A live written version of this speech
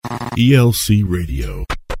ELC Radio.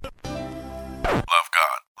 Love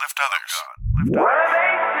God, lift others.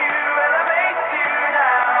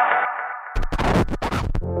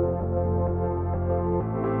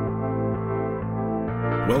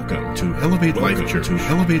 Welcome to Elevate Life Church.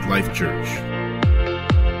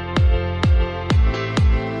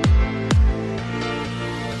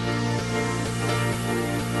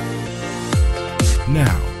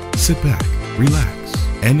 Now, sit back, relax,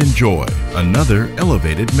 and enjoy another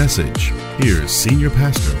elevated message. Here's Senior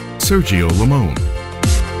Pastor Sergio Lamone.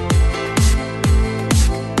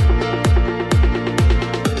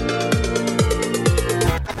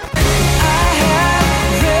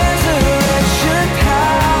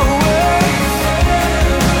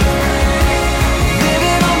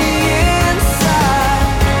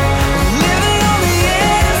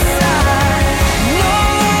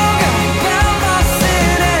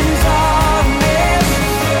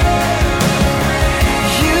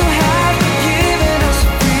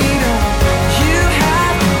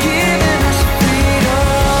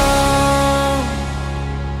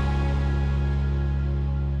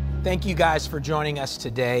 Thank you guys for joining us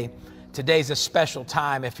today. Today's a special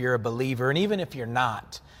time if you're a believer, and even if you're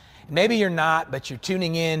not. Maybe you're not, but you're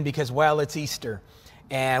tuning in because, well, it's Easter.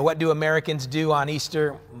 And what do Americans do on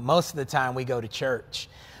Easter? Most of the time we go to church.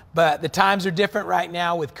 But the times are different right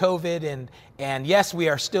now with COVID, and yes, we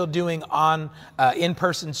are still doing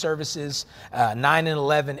in-person services, 9 and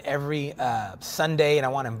 11 every Sunday, and I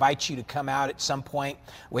want to invite you to come out at some point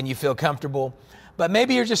when you feel comfortable. But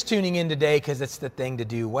maybe you're just tuning in today because it's the thing to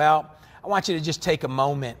do. Well, I want you to just take a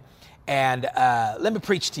moment and let me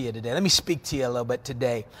preach to you today. Let me speak to you a little bit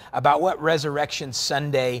today about what Resurrection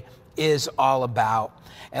Sunday is all about.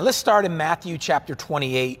 And let's start in Matthew chapter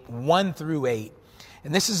 28, 1 through 8.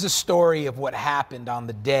 And this is a story of what happened on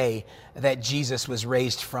the day that Jesus was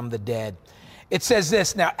raised from the dead. It says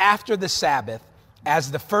this: "Now after the Sabbath,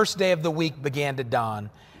 as the first day of the week began to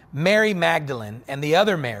dawn, Mary Magdalene and the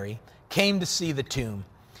other Mary came to see the tomb.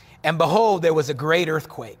 And behold, there was a great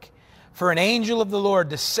earthquake. For an angel of the Lord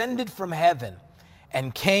descended from heaven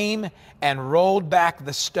and came and rolled back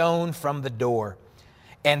the stone from the door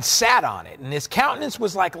and sat on it. And his countenance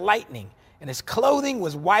was like lightning, and his clothing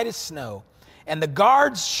was white as snow. And the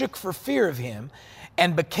guards shook for fear of him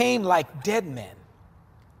and became like dead men.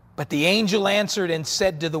 But the angel answered and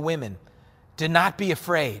said to the women, 'Do not be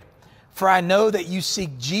afraid, for I know that you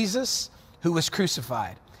seek Jesus who was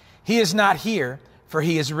crucified. He is not here, for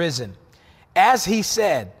he is risen. As he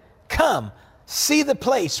said, come, see the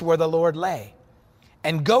place where the Lord lay,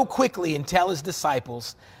 and go quickly and tell his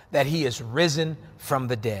disciples that he is risen from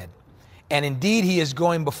the dead. And indeed, he is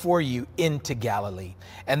going before you into Galilee,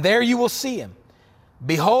 and there you will see him.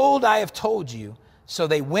 Behold, I have told you.' So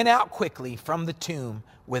they went out quickly from the tomb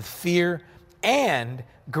with fear and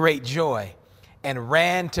great joy, and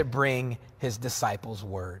ran to bring his disciples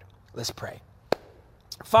word." Let's pray.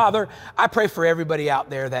 Father, I pray for everybody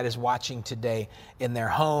out there that is watching today in their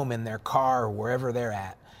home, in their car, or wherever they're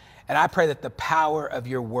at. And I pray that the power of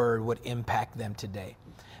your word would impact them today.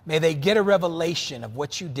 May they get a revelation of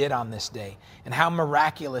what you did on this day and how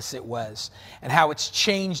miraculous it was and how it's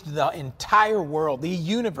changed the entire world, the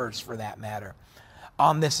universe for that matter,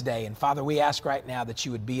 on this day. And Father, we ask right now that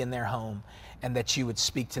you would be in their home and that you would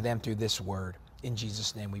speak to them through this word. In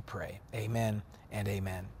Jesus' name we pray. Amen and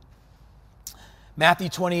amen. Matthew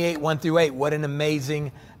 28, 1 through 8. What an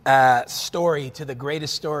amazing story, to the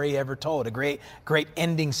greatest story ever told. A great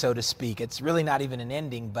ending, so to speak. It's really not even an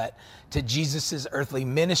ending, but to Jesus's earthly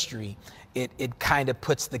ministry, it kind of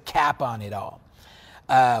puts the cap on it all.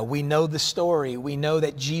 We know the story. We know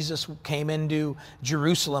that Jesus came into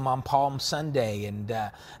Jerusalem on Palm Sunday, and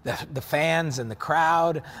the fans and the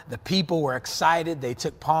crowd, the people were excited. They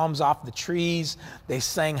took palms off the trees. They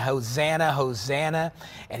sang Hosanna, Hosanna,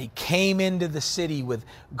 and he came into the city with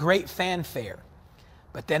great fanfare.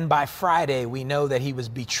 But then by Friday, we know that he was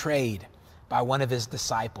betrayed by one of his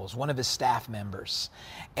disciples, one of his staff members,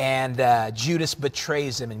 and Judas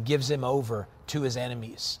betrays him and gives him over to his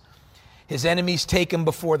enemies. His enemies take him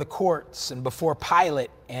before the courts and before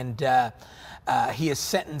Pilate, and he is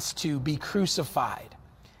sentenced to be crucified.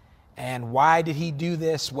 And why did he do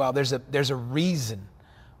this? Well, there's a reason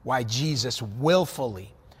why Jesus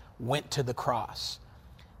willfully went to the cross.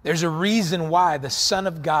 There's a reason why the Son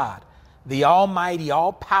of God, the almighty,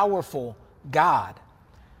 all-powerful God,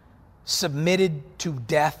 submitted to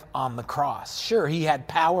death on the cross. Sure, he had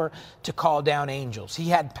power to call down angels. He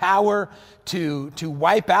had power to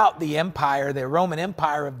wipe out the empire, the Roman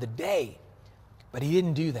Empire of the day. But he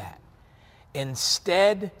didn't do that.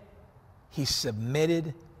 Instead, he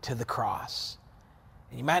submitted to the cross.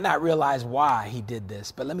 And you might not realize why he did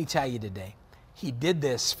this, but let me tell you today, he did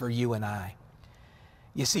this for you and I.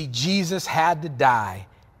 You see, Jesus had to die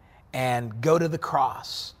and go to the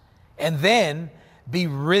cross and then be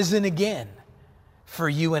risen again for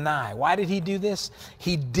you and I. Why did he do this?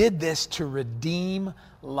 He did this to redeem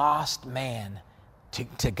lost man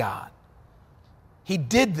to God. He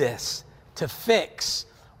did this to fix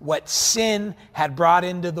what sin had brought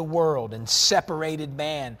into the world and separated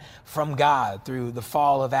man from God through the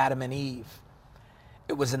fall of Adam and Eve.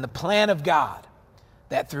 It was in the plan of God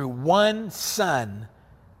that through one son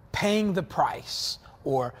paying the price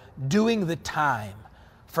or doing the time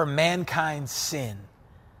for mankind's sin,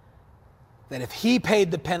 that if he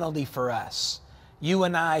paid the penalty for us, you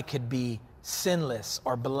and I could be sinless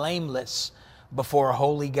or blameless before a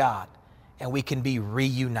holy God, and we can be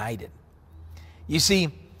reunited. You see,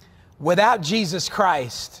 without Jesus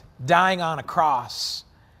Christ dying on a cross,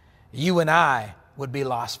 you and I would be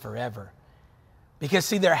lost forever. Because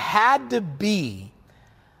see, there had to be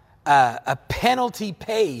a penalty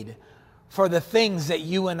paid for the things that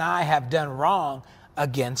you and I have done wrong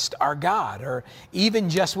against our God, or even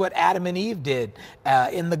just what Adam and Eve did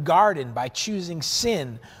in the garden by choosing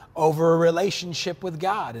sin over a relationship with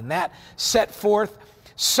God. And that set forth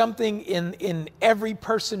something in every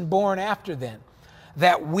person born after them,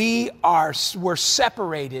 that were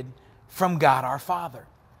separated from God our Father.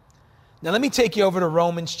 Now let me take you over to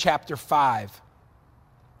Romans chapter 5,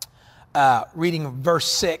 reading verse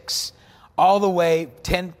 6 all the way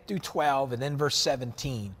 10 through 12 and then verse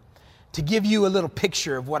 17, to give you a little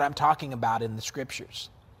picture of what I'm talking about in the scriptures.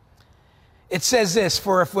 It says this: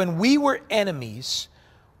 "For if when we were enemies,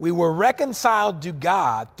 we were reconciled to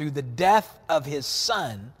God through the death of his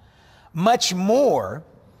Son, much more,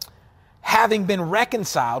 having been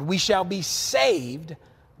reconciled, we shall be saved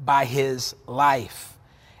by his life.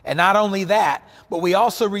 And not only that, but we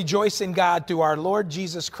also rejoice in God through our Lord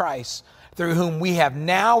Jesus Christ, through whom we have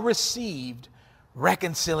now received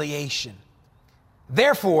reconciliation.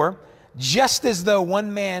 Therefore, just as through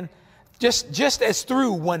one man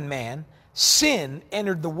sin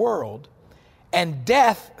entered the world, and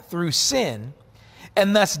death through sin,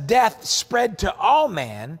 and thus death spread to all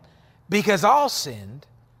man because all sinned.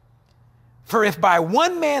 For if by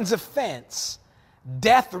one man's offense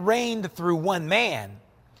death reigned through one man,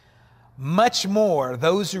 much more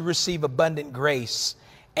those who receive abundant grace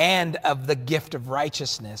and of the gift of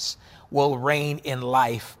righteousness will reign in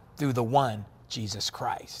life through the one, Jesus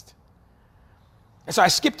Christ." And so I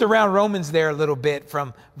skipped around Romans there a little bit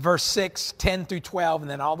from verse 6, 10 through 12,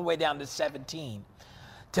 and then all the way down to 17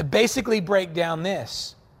 to basically break down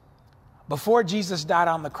this. Before Jesus died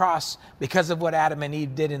on the cross, because of what Adam and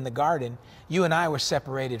Eve did in the garden, you and I were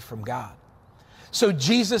separated from God. So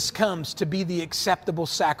Jesus comes to be the acceptable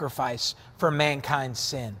sacrifice for mankind's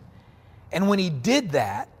sin. And when he did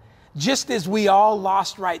that, just as we all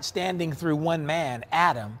lost right standing through one man,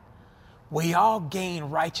 Adam, we all gain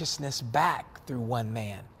righteousness back through one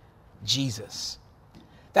man, Jesus.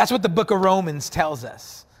 That's what the book of Romans tells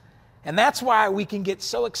us. And that's why we can get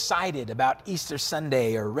so excited about Easter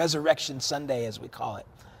Sunday, or Resurrection Sunday as we call it.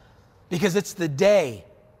 Because it's the day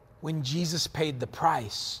when Jesus paid the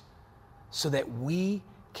price so that we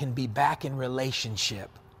can be back in relationship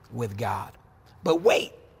with God. But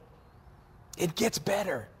wait, it gets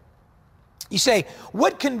better. You say,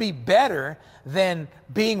 what can be better than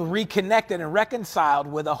being reconnected and reconciled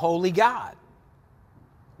with a holy God?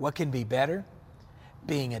 What can be better?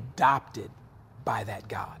 Being adopted by that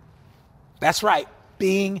God. That's right,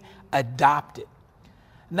 being adopted.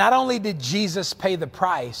 Not only did Jesus pay the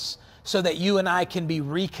price so that you and I can be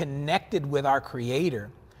reconnected with our Creator,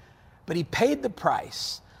 but he paid the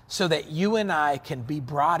price so that you and I can be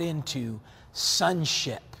brought into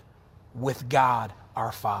sonship with God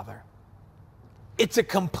our Father. It's a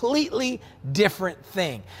completely different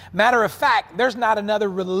thing. Matter of fact, there's not another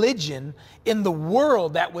religion in the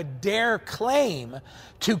world that would dare claim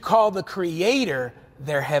to call the Creator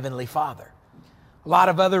their Heavenly Father. A lot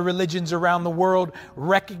of other religions around the world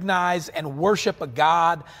recognize and worship a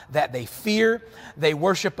God that they fear. They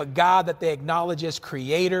worship a God that they acknowledge as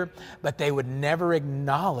Creator, but they would never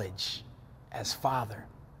acknowledge as Father.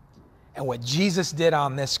 And what Jesus did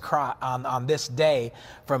on this day,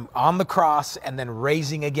 from on the cross and then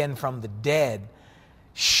raising again from the dead,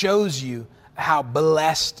 shows you how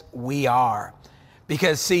blessed we are.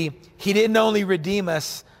 Because see, he didn't only redeem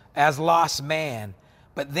us as lost man,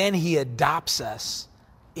 but then he adopts us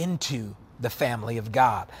into the family of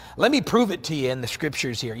God. Let me prove it to you in the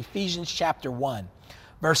scriptures here. Ephesians chapter 1,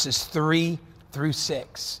 verses 3 through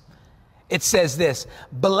 6. It says this: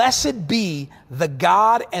 "Blessed be the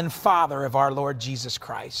God and Father of our Lord Jesus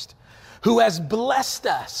Christ, who has blessed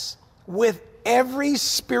us with every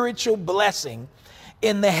spiritual blessing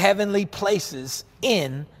in the heavenly places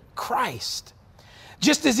in Christ,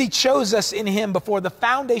 just as he chose us in him before the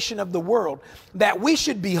foundation of the world, that we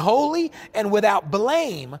should be holy and without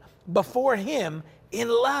blame before him in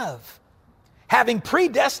love, having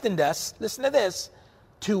predestined us," listen to this,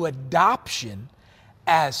 "to adoption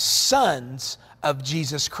as sons of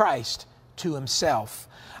Jesus Christ to himself,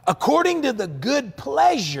 according to the good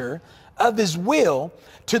pleasure of his will,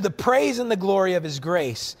 to the praise and the glory of his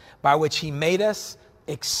grace, by which he made us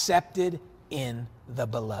accepted in the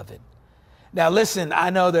beloved." Now listen, I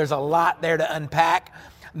know there's a lot there to unpack.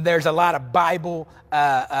 There's a lot of Bible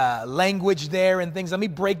language there and things. Let me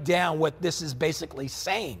break down what this is basically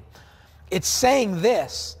saying. It's saying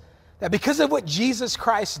this, that because of what Jesus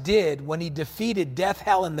Christ did when he defeated death,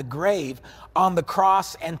 hell, and the grave on the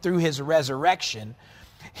cross and through his resurrection,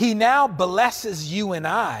 he now blesses you and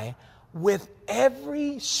I with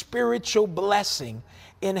every spiritual blessing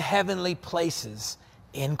in heavenly places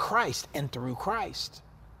in Christ and through Christ.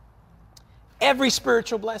 Every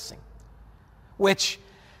spiritual blessing, which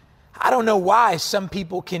I don't know why some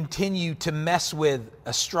people continue to mess with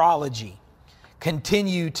astrology,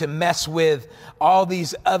 continue to mess with all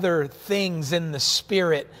these other things in the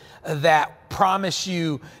spirit that promise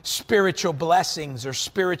you spiritual blessings or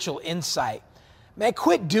spiritual insight. Man,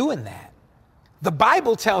 quit doing that. The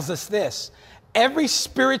Bible tells us this: every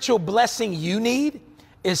spiritual blessing you need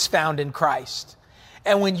is found in Christ.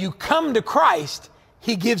 And when you come to Christ,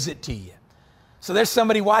 he gives it to you. So there's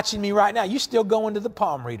somebody watching me right now. You still going to the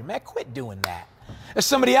palm reader. Man, quit doing that. There's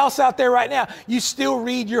somebody else out there right now. You still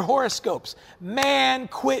read your horoscopes. Man,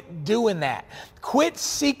 quit doing that. Quit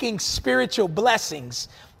seeking spiritual blessings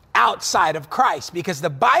outside of Christ, because the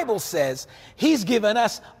Bible says he's given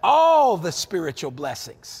us all the spiritual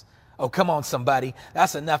blessings. Oh, come on, somebody.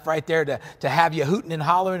 That's enough right there to have you hooting and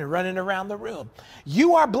hollering and running around the room.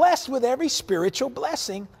 You are blessed with every spiritual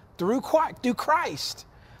blessing through Christ.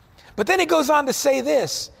 But then it goes on to say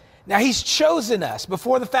this: now he's chosen us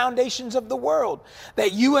before the foundations of the world,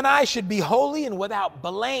 that you and I should be holy and without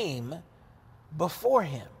blame before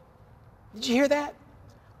him. Did you hear that?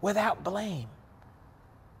 Without blame.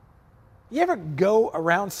 You ever go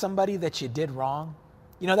around somebody that you did wrong?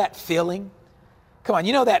 You know that feeling? Come on,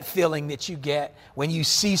 you know that feeling that you get when you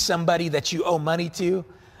see somebody that you owe money to?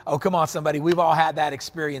 Oh, come on, somebody. We've all had that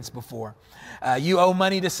experience before. You owe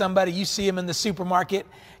money to somebody, you see them in the supermarket,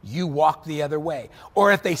 you walk the other way.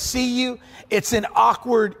 Or if they see you, it's an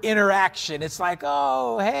awkward interaction. It's like,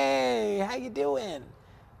 "Oh, hey, how you doing?"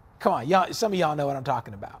 Come on, y'all, some of y'all know what I'm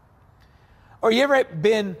talking about. Or you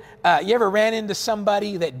ever ran into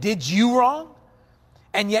somebody that did you wrong,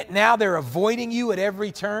 and yet now they're avoiding you at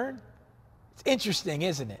every turn? It's interesting,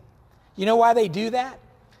 isn't it? You know why they do that?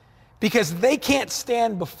 Because they can't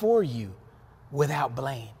stand before you without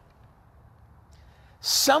blame.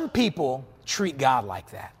 Some people treat God like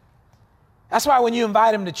that. That's why when you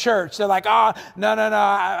invite them to church, they're like, "Oh, no,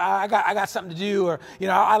 I got something to do," or,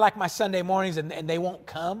 "I like my Sunday mornings," and they won't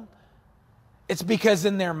come. It's because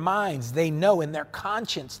in their minds, they know, in their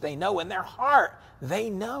conscience, they know, in their heart, they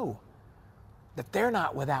know that they're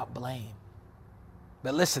not without blame.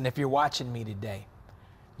 But listen, if you're watching me today,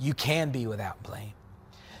 you can be without blame.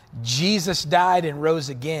 Jesus died and rose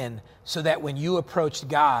again so that when you approach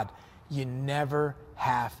God, you never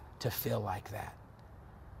have to feel like that.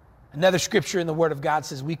 Another scripture in the Word of God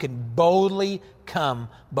says we can boldly come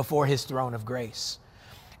before his throne of grace.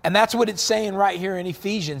 And that's what it's saying right here in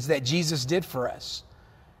Ephesians that Jesus did for us.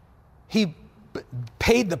 He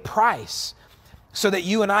paid the price so that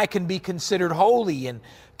you and I can be considered holy and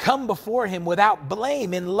come before him without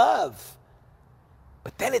blame in love.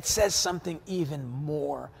 But then it says something even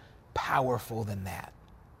more powerful than that.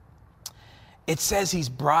 It says he's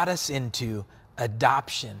brought us into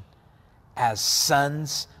adoption as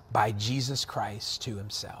sons by Jesus Christ to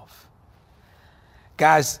himself.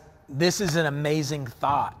 Guys, this is an amazing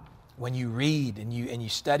thought when you read and you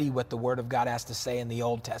study what the Word of God has to say in the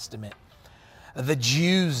Old Testament. The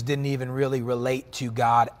Jews didn't even really relate to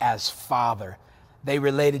God as Father. They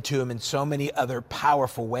related to him in so many other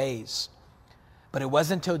powerful ways. But it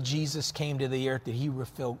wasn't until Jesus came to the earth that he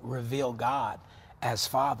revealed God as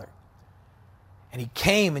Father. And he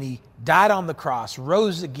came and he died on the cross,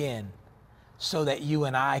 rose again, so that you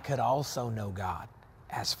and I could also know God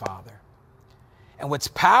as Father. And what's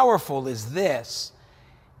powerful is this: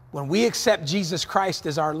 when we accept Jesus Christ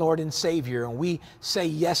as our Lord and Savior and we say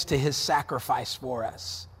yes to his sacrifice for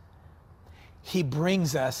us, he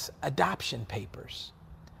brings us adoption papers.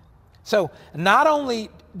 So not only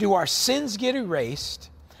do our sins get erased,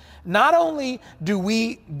 not only do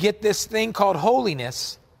we get this thing called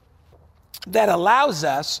holiness that allows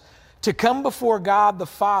us to come before God the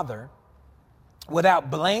Father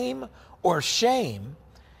without blame or shame,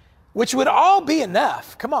 which would all be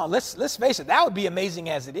enough. Come on, let's face it, that would be amazing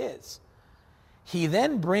as it is. He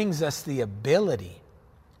then brings us the ability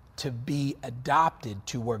to be adopted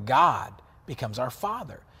to where God becomes our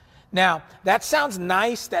Father. Now, that sounds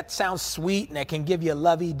nice, that sounds sweet, and it can give you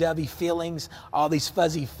lovey-dovey feelings, all these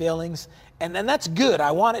fuzzy feelings, and that's good.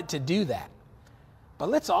 I want it to do that. But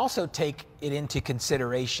let's also take it into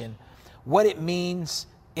consideration what it means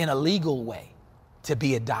in a legal way to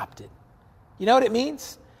be adopted. You know what it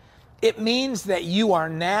means? It means that you are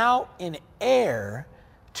now an heir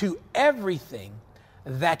to everything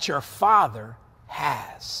that your father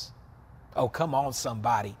has. Oh, come on,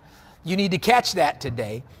 somebody. You need to catch that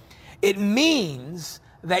today. It means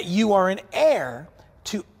that you are an heir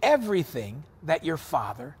to everything that your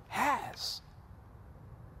father has.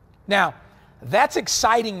 Now, that's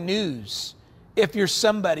exciting news if you're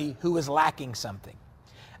somebody who is lacking something.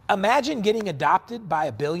 Imagine getting adopted by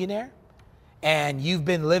a billionaire and you've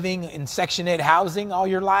been living in Section 8 housing all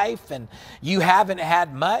your life and you haven't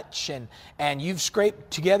had much and you've scraped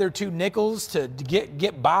together 2 nickels to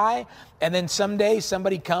get by, and then someday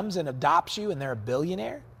somebody comes and adopts you and they're a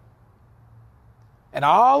billionaire. And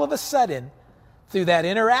all of a sudden, through that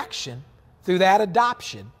interaction, through that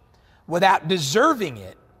adoption, without deserving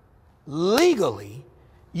it, legally,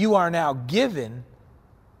 you are now given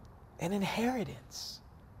an inheritance.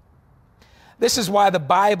 This is why the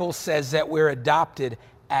Bible says that we're adopted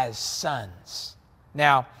as sons.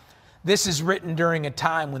 Now, this is written during a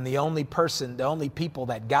time when the only people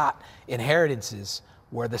that got inheritances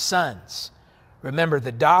were the sons. Remember,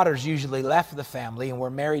 the daughters usually left the family and were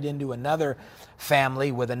married into another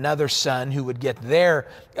family with another son who would get their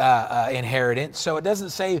inheritance. So it doesn't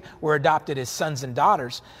say we're adopted as sons and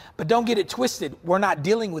daughters, but don't get it twisted. We're not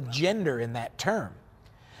dealing with gender in that term.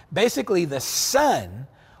 Basically, the son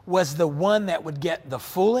was the one that would get the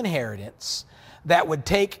full inheritance, that would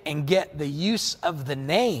take and get the use of the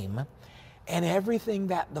name and everything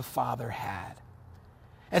that the father had.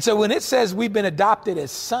 And so when it says we've been adopted as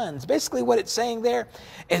sons, basically what it's saying there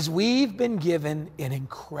is we've been given an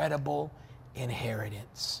incredible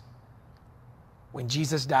inheritance. When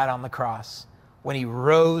Jesus died on the cross, when he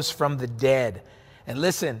rose from the dead, and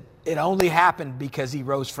listen, it only happened because he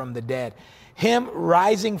rose from the dead. Him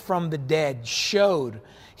rising from the dead showed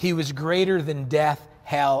he was greater than death,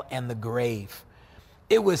 hell, and the grave.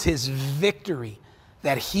 It was his victory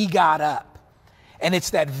that he got up. And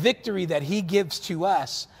it's that victory that he gives to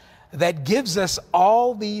us that gives us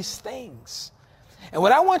all these things. And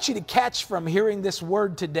what I want you to catch from hearing this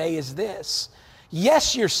word today is this.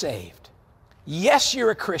 Yes, you're saved. Yes,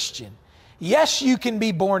 you're a Christian. Yes, you can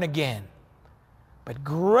be born again. But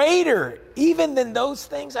greater, even than those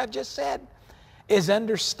things I've just said, is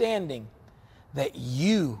understanding that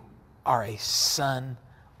you are a son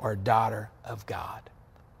or daughter of God.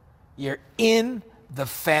 You're in the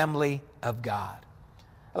family of God.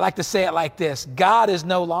 I like to say it like this. God is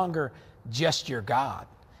no longer just your God.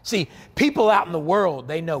 See, people out in the world,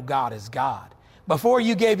 they know God is God. Before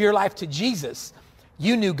you gave your life to Jesus,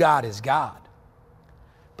 you knew God is God.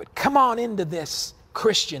 But come on into this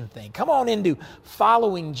Christian thing. Come on into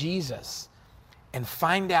following Jesus and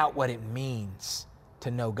find out what it means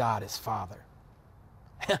to know God as Father.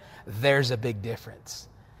 There's a big difference.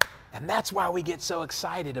 And that's why we get so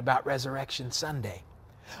excited about Resurrection Sunday.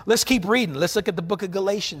 Let's keep reading. Let's look at the book of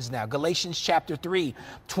Galatians now. Galatians chapter 3,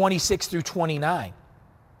 26 through 29.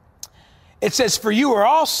 It says, "For you are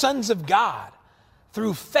all sons of God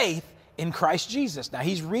through faith in Christ Jesus." Now,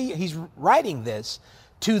 he's writing this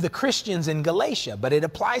to the Christians in Galatia, but it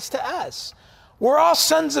applies to us. We're all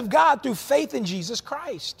sons of God through faith in Jesus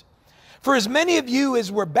Christ. For as many of you as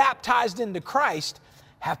were baptized into Christ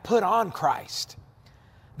have put on Christ.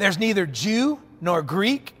 There's neither Jew nor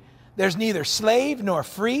Greek. There's neither slave nor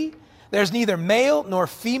free. There's neither male nor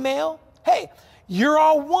female. Hey, you're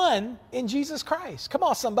all one in Jesus Christ. Come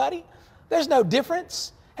on, somebody. There's no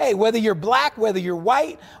difference. Hey, whether you're black, whether you're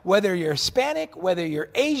white, whether you're Hispanic, whether you're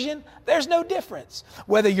Asian, there's no difference.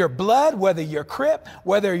 Whether you're blood, whether you're Crip,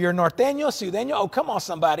 whether you're Norteño, Sudeño. Oh, come on,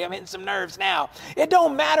 somebody. I'm hitting some nerves now. It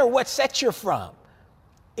don't matter what set you're from.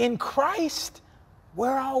 In Christ,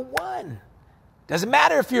 we're all one. Doesn't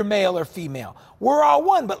matter if you're male or female. We're all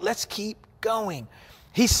one, but let's keep going.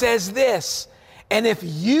 He says this, "And if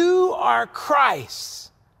you are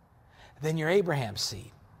Christ's, then you're Abraham's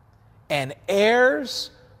seed and heirs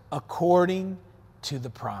according to the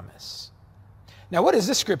promise." Now, what does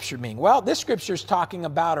this scripture mean? Well, this scripture is talking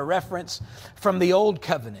about a reference from the Old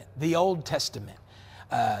Covenant, the Old Testament.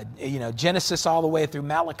 Genesis all the way through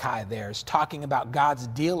Malachi there is talking about God's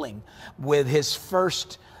dealing with his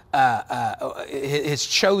first, his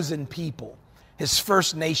chosen people, his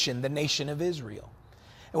first nation, the nation of Israel.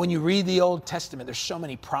 And when you read the Old Testament, there's so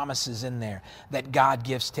many promises in there that God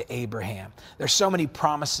gives to Abraham. There's so many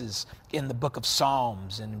promises in the book of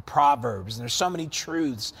Psalms and Proverbs, and there's so many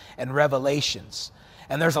truths and revelations.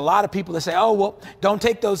 And there's a lot of people that say, oh, well, don't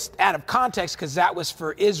take those out of context because that was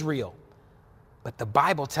for Israel. But the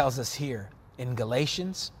Bible tells us here in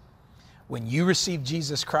Galatians, when you receive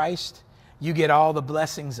Jesus Christ, you get all the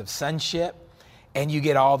blessings of sonship and you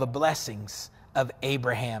get all the blessings of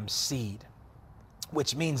Abraham's seed.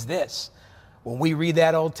 Which means this, when we read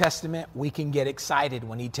that Old Testament, we can get excited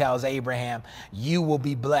when he tells Abraham, you will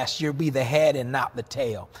be blessed. You'll be the head and not the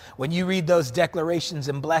tail. When you read those declarations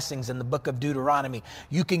and blessings in the book of Deuteronomy,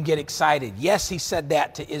 you can get excited. Yes, he said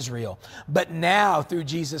that to Israel. But now through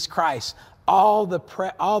Jesus Christ, all the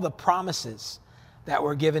promises that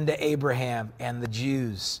were given to Abraham and the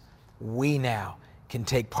Jews, we now can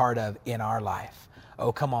take part of in our life.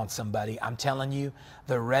 Oh, come on, somebody. I'm telling you,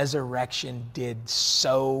 the resurrection did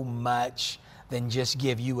so much than just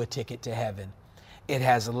give you a ticket to heaven. It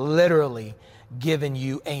has literally given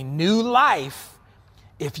you a new life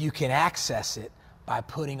if you can access it by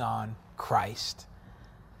putting on Christ.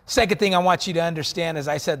 Second thing I want you to understand, as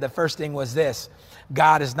I said, the first thing was this.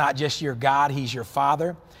 God is not just your God, he's your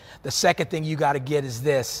Father. The second thing you got to get is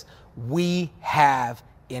this. We have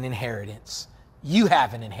an inheritance. You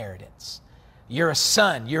have an inheritance. You're a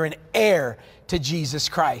son. You're an heir to Jesus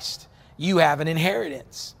Christ. You have an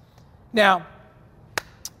inheritance. Now,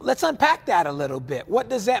 let's unpack that a little bit. What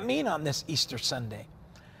does that mean on this Easter Sunday?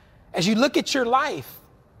 As you look at your life,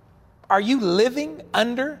 are you living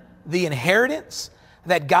under the inheritance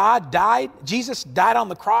that Jesus died on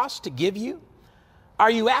the cross to give you? Are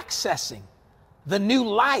you accessing the new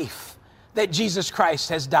life that Jesus Christ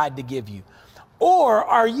has died to give you? Or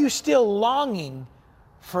are you still longing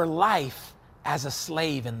for life as a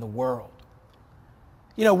slave in the world?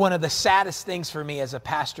 You know, one of the saddest things for me as a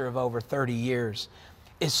pastor of over 30 years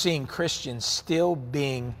is seeing Christians still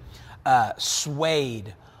being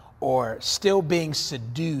swayed or still being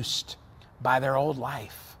seduced by their old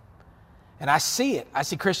life. And I see it. I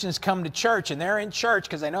see Christians come to church and they're in church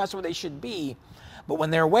because they know that's where they should be. But when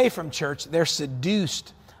they're away from church, they're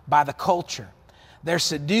seduced by the culture. They're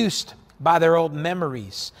seduced by their old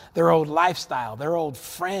memories, their old lifestyle, their old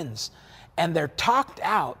friends. And they're talked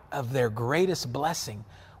out of their greatest blessing,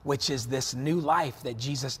 which is this new life that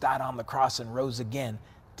Jesus died on the cross and rose again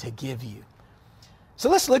to give you. So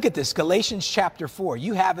let's look at this. Galatians chapter 4.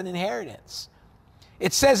 You have an inheritance.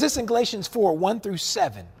 It says this in Galatians 4, 1 through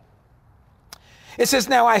 7. It says,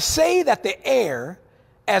 now I say that the heir,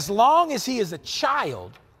 as long as he is a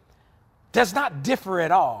child, does not differ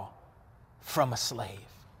at all from a slave.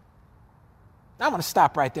 Now, I'm going to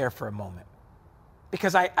stop right there for a moment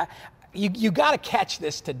because you got to catch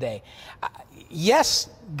this today. Yes,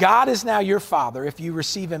 God is now your Father if you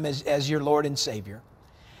receive him as your Lord and Savior.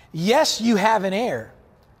 Yes, you have an heir.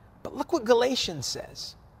 But look what Galatians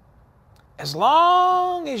says. As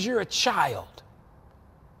long as you're a child,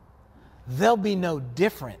 there'll be no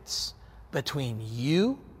difference between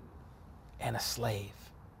you and a slave.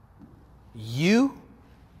 You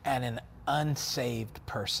and an unsaved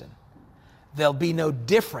person. There'll be no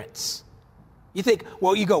difference. You think,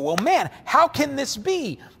 well, man, how can this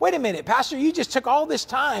be? Wait a minute, Pastor, you just took all this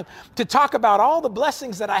time to talk about all the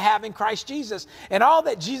blessings that I have in Christ Jesus and all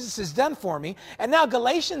that Jesus has done for me. And now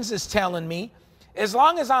Galatians is telling me, as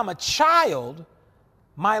long as I'm a child,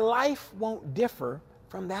 my life won't differ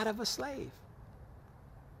from that of a slave.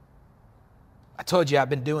 I told you I've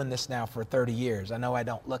been doing this now for 30 years. I know I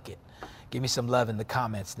don't look it. Give me some love in the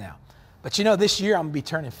comments now. But this year I'm going to be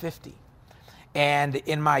turning 50. And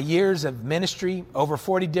in my years of ministry, over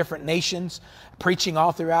 40 different nations, preaching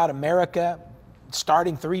all throughout America,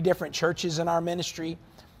 starting 3 different churches in our ministry,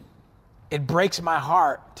 it breaks my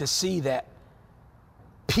heart to see that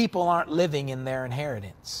people aren't living in their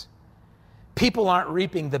inheritance. People aren't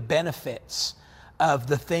reaping the benefits of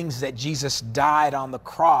the things that Jesus died on the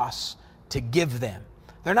cross to give them.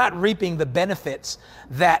 They're not reaping the benefits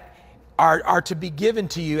that are to be given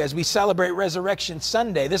to you as we celebrate Resurrection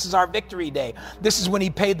Sunday. This is our victory day. This is when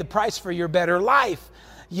he paid the price for your better life.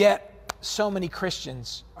 Yet, so many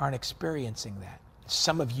Christians aren't experiencing that.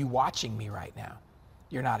 Some of you watching me right now,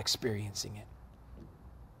 you're not experiencing it.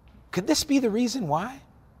 Could this be the reason why?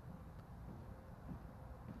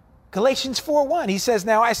 Galatians 4:1, he says,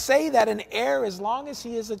 now I say that an heir as long as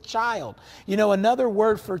he is a child. You know, another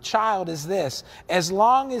word for child is this, as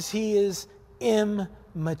long as he is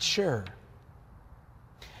immature.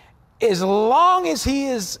 As long as he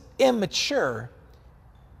is immature,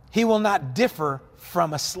 he will not differ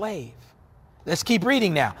from a slave. Let's keep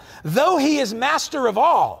reading now. Though he is master of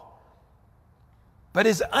all, but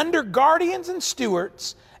is under guardians and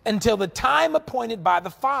stewards until the time appointed by the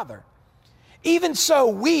Father. Even so,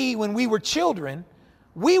 we, when we were children,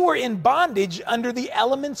 we were in bondage under the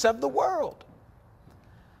elements of the world.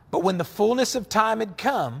 But when the fullness of time had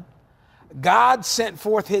come, God sent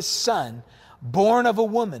forth his Son, born of a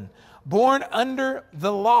woman, born under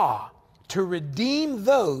the law, to redeem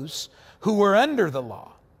those who were under the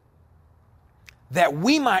law, that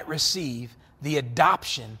we might receive the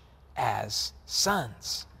adoption as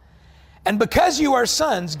sons. And because you are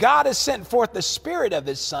sons, God has sent forth the Spirit of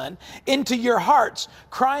his Son into your hearts,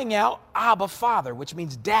 crying out, Abba, Father, which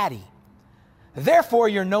means daddy. Therefore,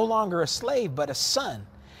 you're no longer a slave, but a son.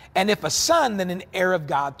 And if a son, then an heir of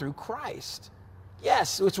God through Christ.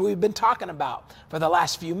 Yes, which we've been talking about for the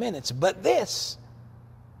last few minutes. But as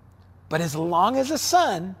long as a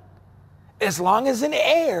son, as long as an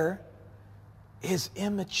heir is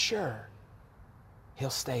immature,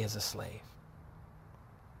 he'll stay as a slave.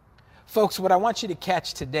 Folks, what I want you to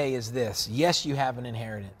catch today is this. Yes, you have an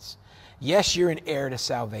inheritance. Yes, you're an heir to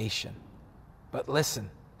salvation. But listen,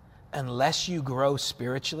 unless you grow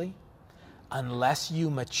spiritually, unless you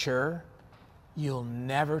mature, you'll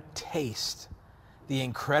never taste the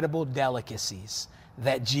incredible delicacies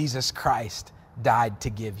that Jesus Christ died to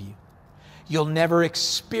give you. You'll never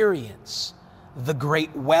experience the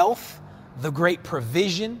great wealth, the great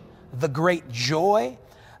provision, the great joy,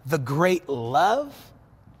 the great love,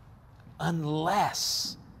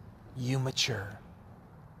 unless you mature.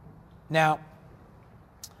 Now,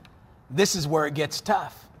 this is where it gets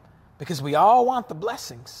tough, because we all want the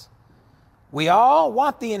blessings. We all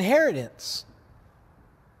want the inheritance.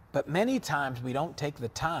 But many times we don't take the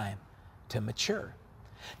time to mature.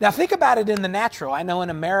 Now, think about it in the natural. I know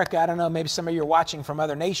in America, I don't know, maybe some of you are watching from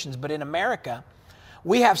other nations, but in America,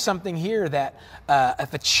 we have something here that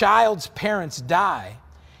if a child's parents die,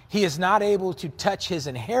 he is not able to touch his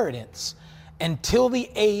inheritance until the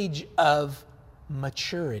age of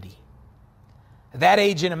maturity. That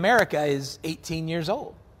age in America is 18 years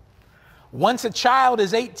old. Once a child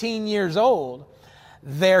is 18 years old,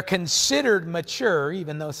 they're considered mature,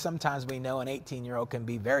 even though sometimes we know an 18-year-old can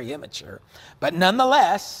be very immature. But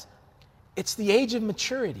nonetheless, it's the age of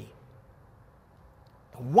maturity.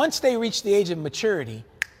 Once they reach the age of maturity,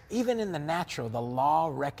 even in the natural, the law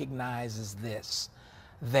recognizes this.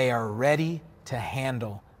 They are ready to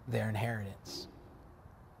handle their inheritance.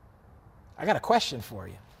 I got a question for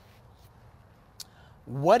you.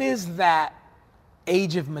 What is that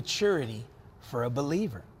age of maturity for a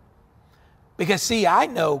believer? Because see, I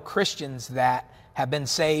know Christians that have been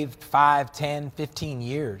saved 5, 10, 15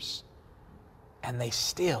 years, and they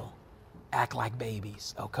still act like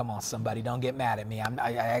babies. Oh, come on, somebody, don't get mad at me.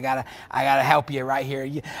 I gotta help you right here.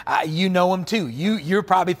 You know them too. You're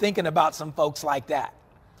probably thinking about some folks like that.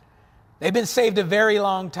 They've been saved a very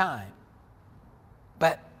long time,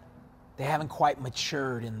 but they haven't quite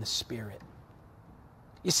matured in the Spirit.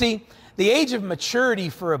 You see, the age of maturity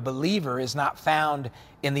for a believer is not found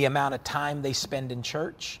in the amount of time they spend in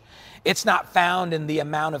church. It's not found in the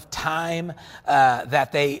amount of time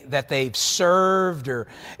that they've served, or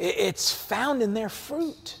it's found in their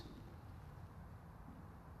fruit.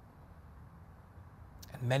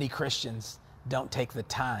 And many Christians don't take the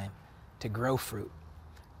time to grow fruit.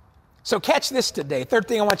 So catch this today. Third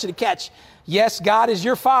thing I want you to catch. Yes, God is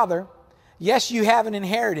your Father. Yes, you have an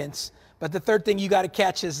inheritance. But the third thing you got to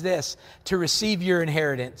catch is this. To receive your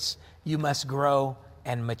inheritance, you must grow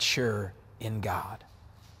and mature in God.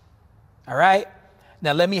 All right?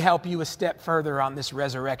 Now let me help you a step further on this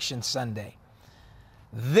Resurrection Sunday.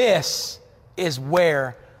 This is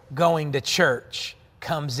where going to church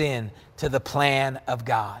comes in to the plan of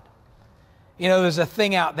God. You know, there's a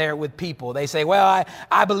thing out there with people. They say, well,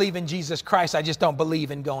 I believe in Jesus Christ. I just don't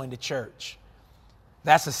believe in going to church.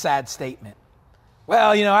 That's a sad statement.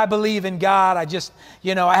 Well, I believe in God.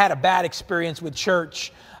 I had a bad experience with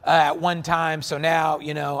church at one time. So now,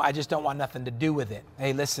 I just don't want nothing to do with it.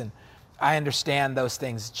 Hey, listen, I understand those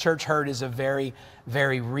things. Church hurt is a very,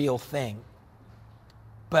 very real thing.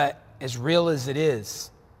 But as real as it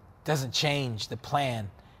is, it doesn't change the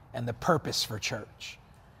plan and the purpose for church.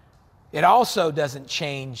 It also doesn't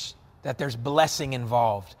change that there's blessing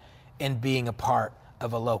involved in being a part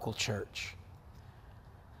of a local church.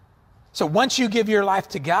 So once you give your life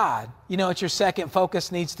to God, you know what your second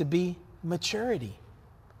focus needs to be? Maturity.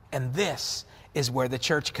 And this is where the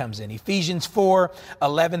church comes in. Ephesians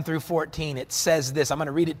 4:11 through 14, it says this. I'm going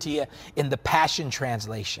to read it to you in the Passion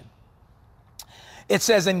Translation. It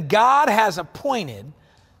says, and God has appointed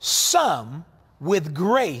some with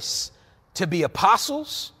grace to be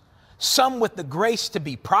apostles, some with the grace to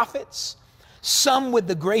be prophets, some with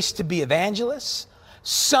the grace to be evangelists,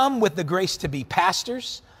 some with the grace to be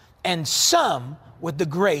pastors, and some with the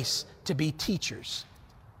grace to be teachers.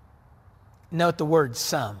 Note the word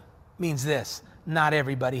some means this: not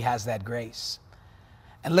everybody has that grace.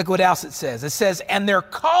 And look what else it says. It says, and their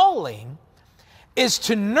calling is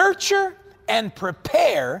to nurture and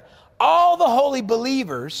prepare all the holy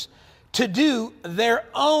believers to do their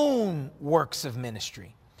own works of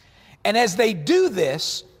ministry. And as they do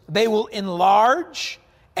this, they will enlarge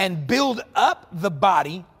and build up the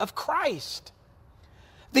body of Christ.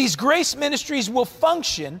 These grace ministries will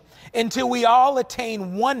function until we all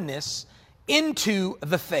attain oneness into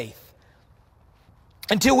the faith,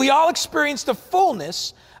 until we all experience the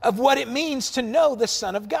fullness of what it means to know the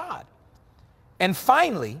Son of God. And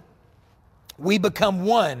finally, we become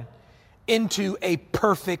one into a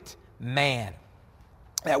perfect man.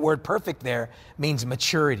 That word perfect there means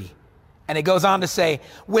maturity. And it goes on to say,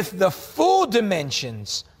 with the full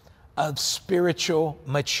dimensions of spiritual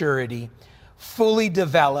maturity, fully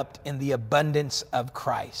developed in the abundance of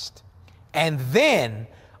Christ. And then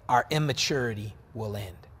our immaturity will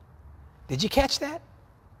end. Did you catch that?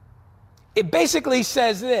 It basically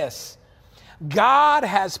says this: God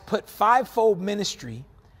has put fivefold ministry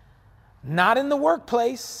not in the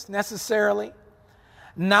workplace necessarily,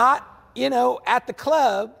 not, at the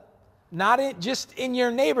club, not just in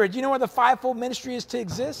your neighborhood. You know where the fivefold ministry is to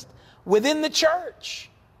exist? Within the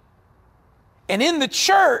church. And in the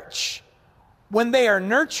church, when they are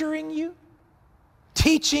nurturing you,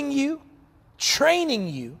 teaching you, training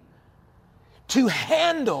you to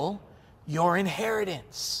handle your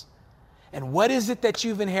inheritance. And what is it that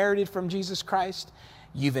you've inherited from Jesus Christ?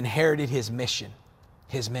 You've inherited his mission,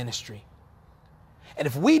 his ministry. And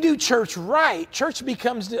if we do church right, church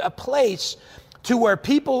becomes a place to where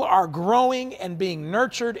people are growing and being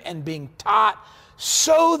nurtured and being taught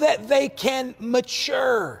so that they can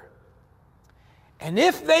mature. And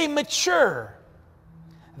if they mature,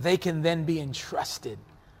 they can then be entrusted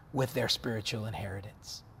with their spiritual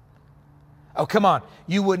inheritance. Oh, come on.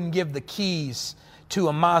 You wouldn't give the keys to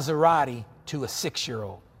a Maserati to a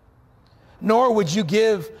 6-year-old. Nor would you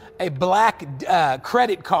give a black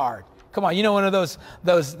credit card. Come on, one of those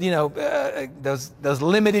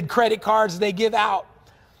limited credit cards they give out,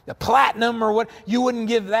 the platinum or what, you wouldn't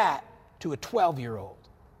give that to a 12-year-old.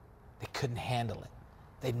 They couldn't handle it.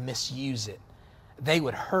 They'd misuse it. They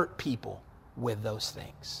would hurt people with those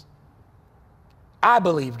things. I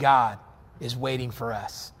believe God is waiting for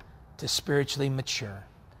us to spiritually mature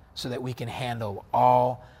so that we can handle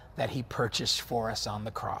all that he purchased for us on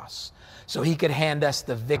the cross, so he could hand us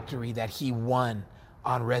the victory that he won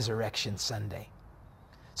on Resurrection Sunday.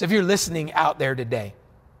 So if you're listening out there today,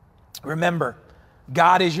 remember,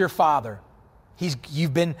 God is your Father.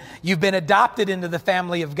 You've been adopted into the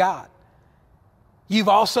family of God. You've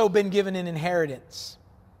also been given an inheritance.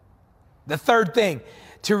 The third thing,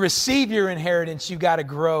 to receive your inheritance, you got to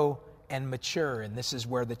grow and mature. And this is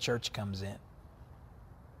where the church comes in.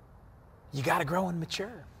 You got to grow and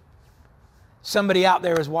mature. Somebody out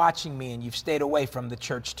there is watching me and you've stayed away from the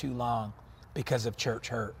church too long because of church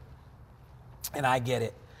hurt. And I get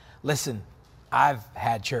it. Listen, I've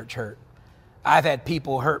had church hurt. I've had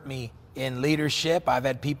people hurt me in leadership. I've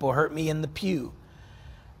had people hurt me in the pew.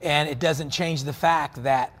 And it doesn't change the fact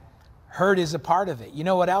that hurt is a part of it. You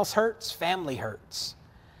know what else hurts? Family hurts.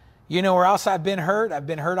 You know where else I've been hurt? I've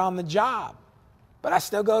been hurt on the job. But I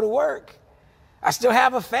still go to work. I still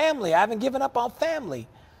have a family. I haven't given up on family.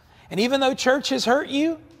 And even though church has hurt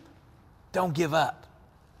you, don't give up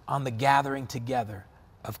on the gathering together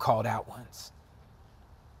of called out ones.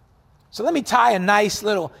 So let me tie a nice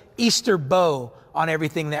little Easter bow on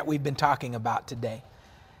everything that we've been talking about today.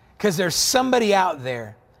 Because there's somebody out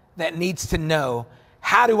there that needs to know,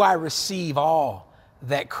 how do I receive all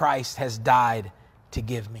that Christ has died to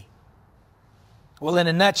give me? Well, in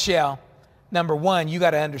a nutshell, number one, you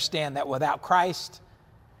got to understand that without Christ,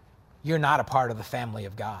 you're not a part of the family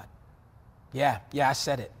of God. Yeah, I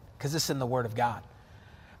said it, because it's in the Word of God.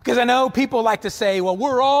 Because I know people like to say, well,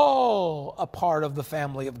 we're all a part of the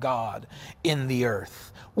family of God in the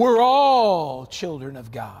earth. We're all children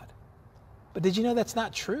of God. But did you know that's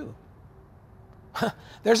not true?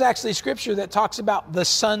 There's actually scripture that talks about the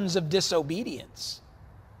sons of disobedience.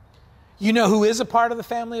 You know who is a part of the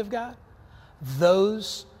family of God?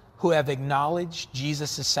 Those who have acknowledged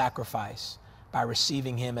Jesus' sacrifice by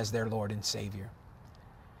receiving him as their Lord and Savior.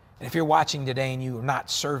 And if you're watching today and you are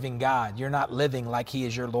not serving God, you're not living like he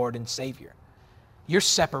is your Lord and Savior, you're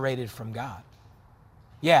separated from God.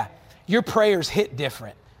 Yeah, your prayers hit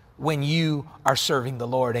different when you are serving the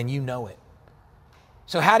Lord and you know it.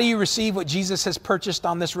 So how do you receive what Jesus has purchased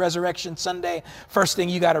on this Resurrection Sunday? First thing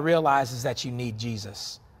you got to realize is that you need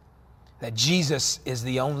Jesus. That Jesus is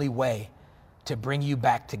the only way to bring you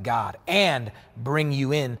back to God and bring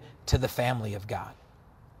you in to the family of God.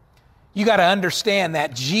 You got to understand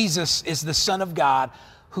that Jesus is the Son of God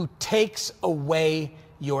who takes away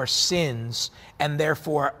your sins and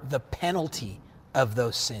therefore the penalty of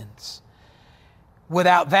those sins.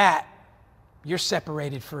 Without that, you're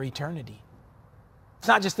separated for eternity. It's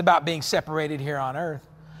not just about being separated here on earth.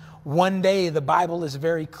 One day, the Bible is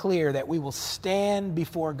very clear that we will stand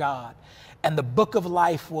before God and the book of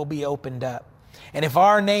life will be opened up. And if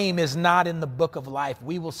our name is not in the book of life,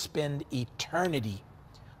 we will spend eternity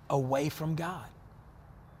away from God.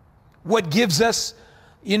 What gives us,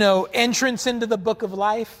 entrance into the book of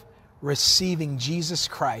life? Receiving Jesus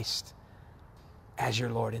Christ as your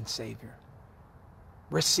Lord and Savior.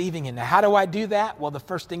 Receiving him. Now, how do I do that? Well, the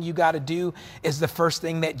first thing you got to do is the first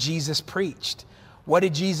thing that Jesus preached. What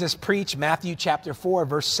did Jesus preach? Matthew chapter 4,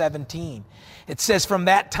 verse 17. It says, from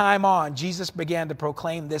that time on, Jesus began to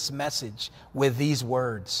proclaim this message with these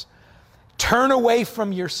words. Turn away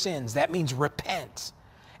from your sins. That means repent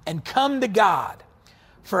and come to God,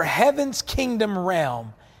 for heaven's kingdom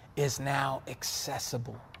realm is now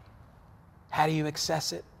accessible. How do you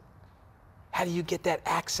access it? How do you get that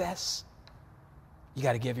access? You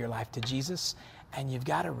got to give your life to Jesus, and you've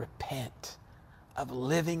got to repent of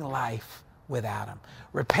living life without him.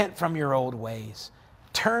 Repent from your old ways.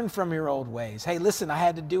 Turn from your old ways. Hey, listen, I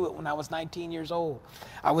had to do it when I was 19 years old.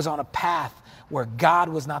 I was on a path where God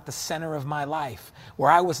was not the center of my life,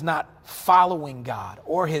 where I was not following God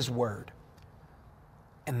or his word.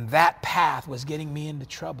 And that path was getting me into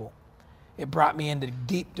trouble. It brought me into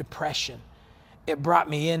deep depression. It brought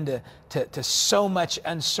me into so much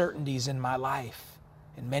uncertainties in my life.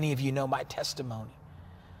 And many of you know my testimony.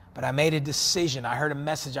 But I made a decision. I heard a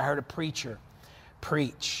message. I heard a preacher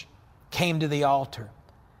preach, came to the altar.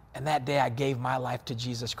 And that day I gave my life to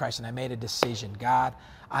Jesus Christ and I made a decision. God,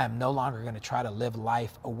 I am no longer going to try to live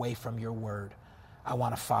life away from your word. I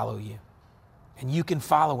want to follow you. And you can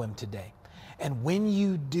follow him today. And when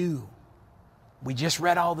you do, we just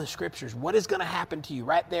read all the scriptures. What is going to happen to you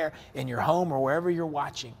right there in your home or wherever you're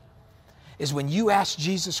watching is when you ask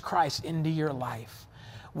Jesus Christ into your life,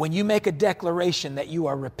 when you make a declaration that you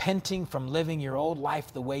are repenting from living your old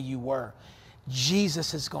life the way you were,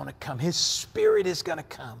 Jesus is going to come. His Spirit is going to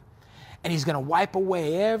come. And he's going to wipe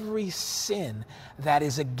away every sin that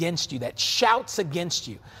is against you, that shouts against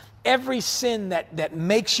you. Every sin that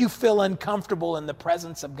makes you feel uncomfortable in the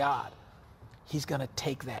presence of God. He's going to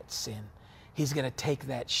take that sin. He's going to take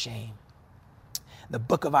that shame. The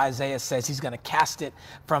book of Isaiah says he's going to cast it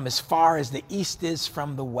from as far as the east is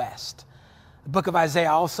from the west. The book of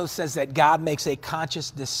Isaiah also says that God makes a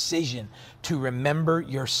conscious decision to remember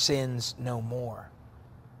your sins no more.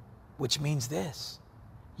 Which means this,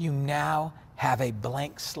 you now have a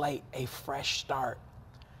blank slate, a fresh start.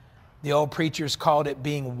 The old preachers called it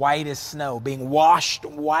being white as snow, being washed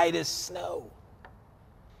white as snow.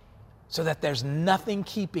 So that there's nothing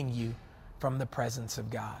keeping you from the presence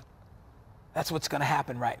of God. That's what's going to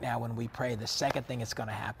happen right now when we pray. The second thing that's going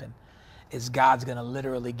to happen is God's going to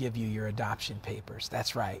literally give you your adoption papers.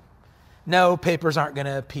 That's right. No, papers aren't going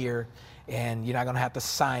to appear and you're not going to have to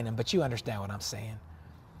sign them, but you understand what I'm saying.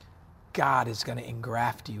 God is going to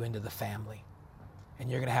engraft you into the family and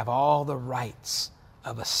you're going to have all the rights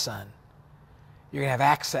of a son. You're going to have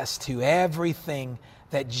access to everything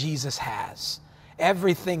that Jesus has,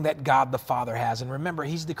 everything that God the Father has. And remember,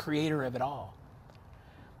 he's the creator of it all.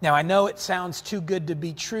 Now, I know it sounds too good to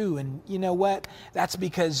be true. And you know what? That's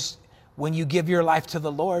because when you give your life to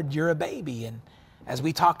the Lord, you're a baby. And as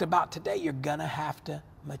we talked about today, you're going to have to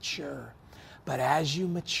mature. But as you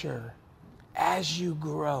mature, as you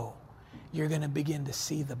grow, you're going to begin to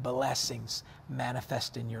see the blessings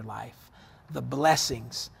manifest in your life. The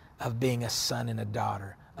blessings of being a son and a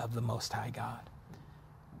daughter of the Most High God.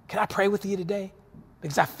 Can I pray with you today?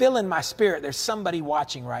 Because I feel in my spirit there's somebody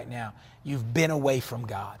watching right now. You've been away from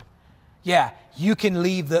God. Yeah, you can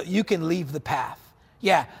leave the path.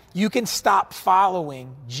 Yeah, you can stop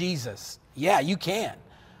following Jesus. Yeah, you can.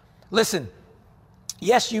 Listen,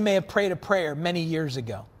 yes, you may have prayed a prayer many years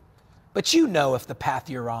ago, but you know if the path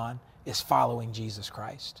you're on is following Jesus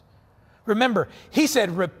Christ. Remember, he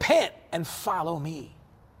said, repent and follow me.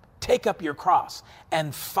 Take up your cross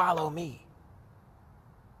and follow me.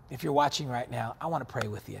 If you're watching right now, I want to pray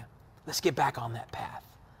with you. Let's get back on that path.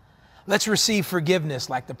 Let's receive forgiveness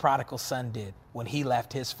like the prodigal son did when he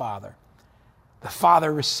left his father. The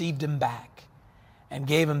father received him back and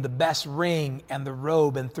gave him the best ring and the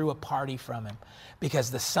robe and threw a party from him because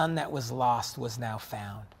the son that was lost was now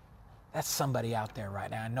found. That's somebody out there right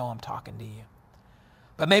now. I know I'm talking to you.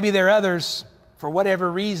 But maybe there are others, for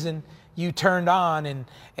whatever reason, you turned on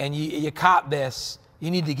and you caught this. You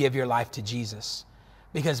need to give your life to Jesus,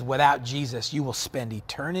 because without Jesus, you will spend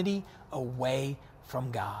eternity away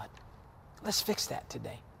from God. Let's fix that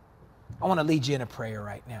today. I want to lead you in a prayer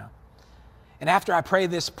right now. And after I pray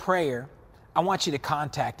this prayer, I want you to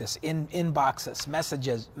contact us, inbox us,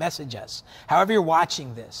 message us. However you're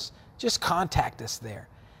watching this, just contact us there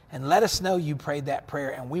and let us know you prayed that prayer.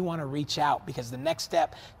 And we want to reach out, because the next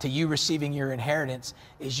step to you receiving your inheritance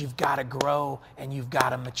is you've got to grow and you've got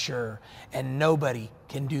to mature. And nobody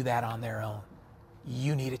can do that on their own.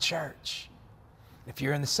 You need a church. If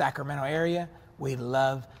you're in the Sacramento area, we'd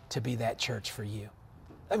love to be that church for you.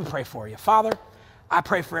 Let me pray for you. Father, I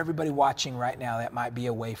pray for everybody watching right now that might be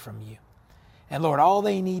away from you. And Lord, all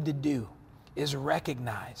they need to do is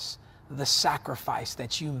recognize the sacrifice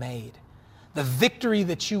that you made, the victory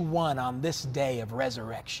that you won on this day of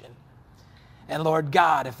resurrection. And Lord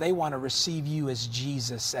God, if they want to receive you as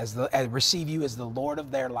Jesus, receive you as the Lord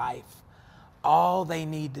of their life, all they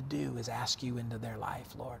need to do is ask you into their life,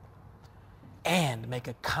 Lord, and make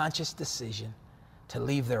a conscious decision to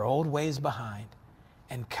leave their old ways behind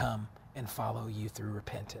and come and follow you through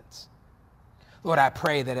repentance. Lord, I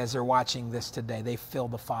pray that as they're watching this today, they feel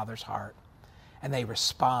the Father's heart and they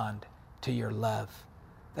respond to your love,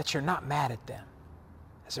 that you're not mad at them.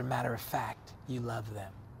 As a matter of fact, you love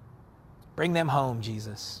them. Bring them home,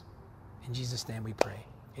 Jesus. In Jesus' name we pray.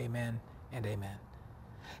 Amen and amen.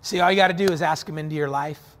 See, all you got to do is ask him into your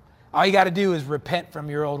life. All you got to do is repent from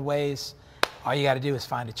your old ways. All you got to do is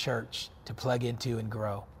find a church to plug into and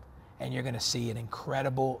grow. And you're going to see an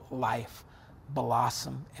incredible life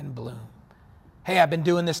blossom and bloom. Hey, I've been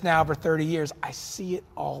doing this now for 30 years. I see it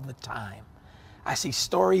all the time. I see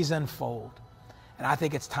stories unfold. And I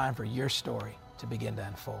think it's time for your story to begin to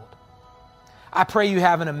unfold. I pray you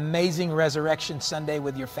have an amazing Resurrection Sunday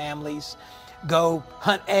with your families. Go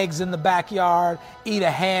hunt eggs in the backyard, eat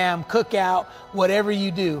a ham, cook out, whatever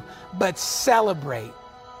you do, but celebrate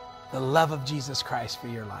the love of Jesus Christ for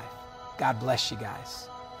your life. God bless you guys.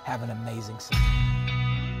 Have an amazing Sunday.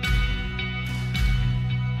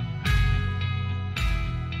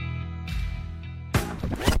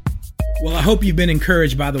 Well, I hope you've been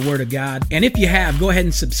encouraged by the Word of God. And if you have, go ahead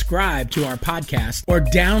and subscribe to our podcast or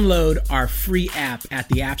download our free app at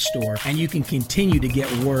the App Store, and you can continue to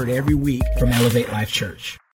get Word every week from Elevate Life Church.